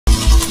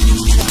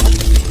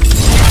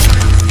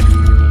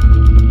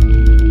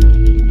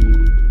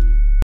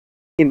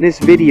In this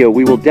video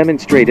we will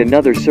demonstrate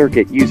another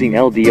circuit using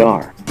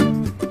LDR.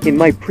 In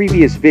my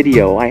previous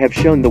video I have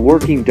shown the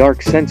working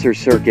dark sensor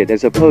circuit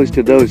as opposed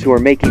to those who are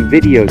making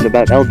videos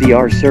about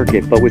LDR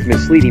circuit but with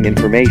misleading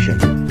information.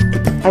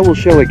 I will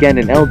show again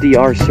an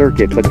LDR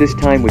circuit but this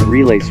time with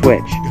relay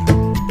switch.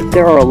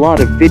 There are a lot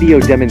of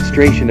video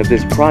demonstration of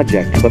this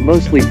project but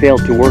mostly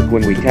failed to work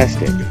when we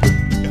tested.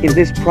 In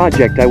this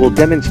project I will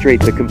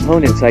demonstrate the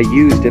components I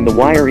used and the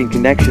wiring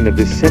connection of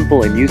this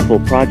simple and useful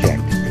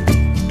project.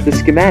 The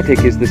schematic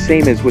is the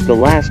same as with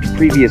the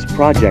previous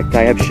project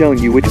I have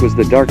shown you, which was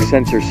the dark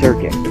sensor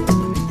circuit.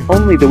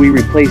 Only that we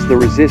replaced the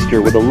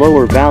resistor with a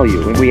lower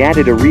value and we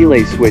added a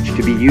relay switch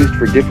to be used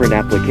for different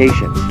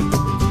applications.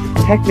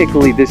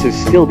 Technically this is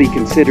still be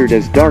considered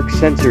as dark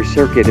sensor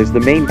circuit as the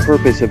main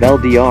purpose of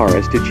LDR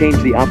is to change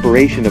the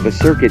operation of a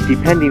circuit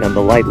depending on the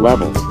light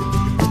levels.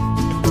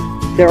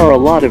 There are a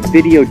lot of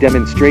video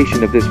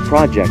demonstration of this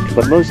project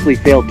but mostly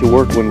failed to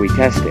work when we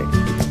tested.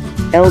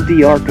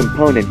 LDR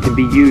component can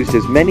be used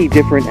as many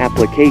different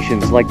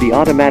applications like the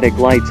automatic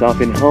lights off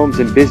in homes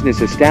and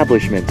business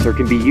establishments, or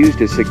can be used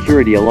as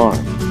security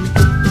alarm.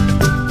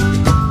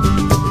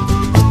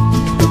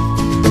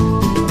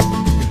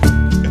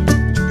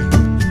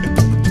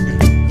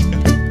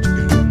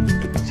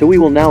 So we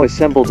will now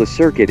assemble the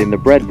circuit in the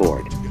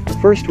breadboard.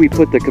 First we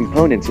put the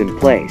components in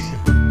place.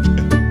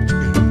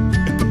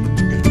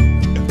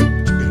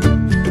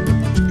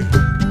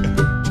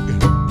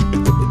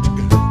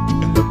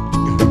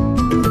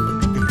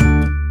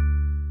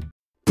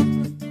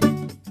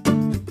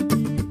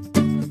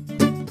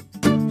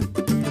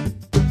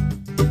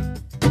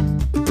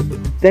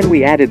 Then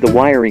we added the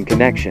wiring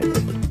connections.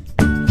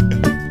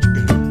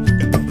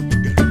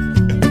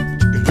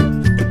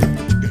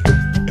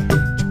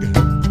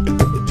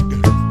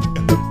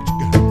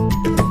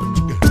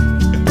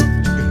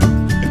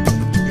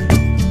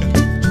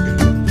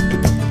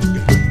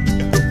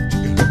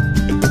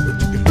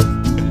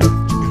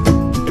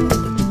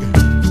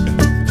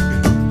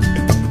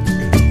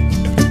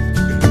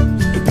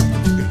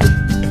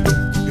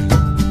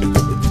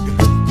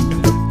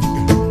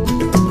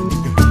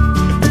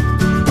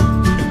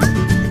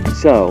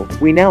 So,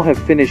 we now have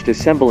finished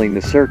assembling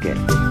the circuit.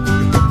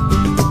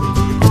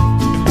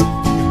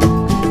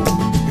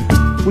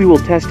 We will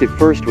test it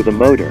first with a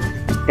motor.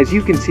 As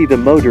you can see, the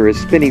motor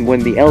is spinning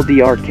when the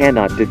LDR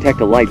cannot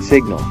detect a light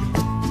signal.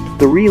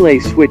 The relay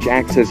switch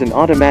acts as an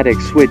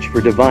automatic switch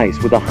for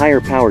device with a higher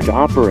power to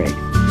operate.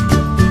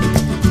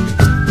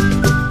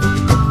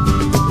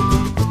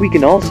 We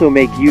can also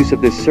make use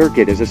of this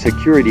circuit as a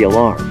security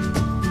alarm.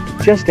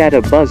 Just add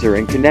a buzzer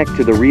and connect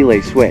to the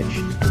relay switch.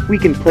 We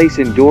can place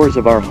indoors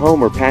of our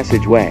home or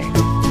passageway.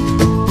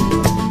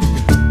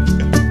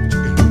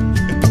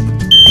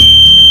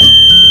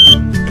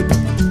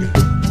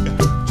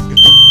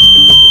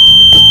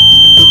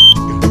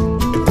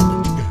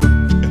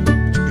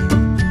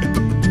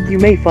 You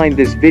may find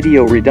this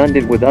video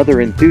redundant with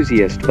other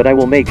enthusiasts, but I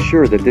will make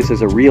sure that this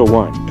is a real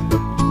one.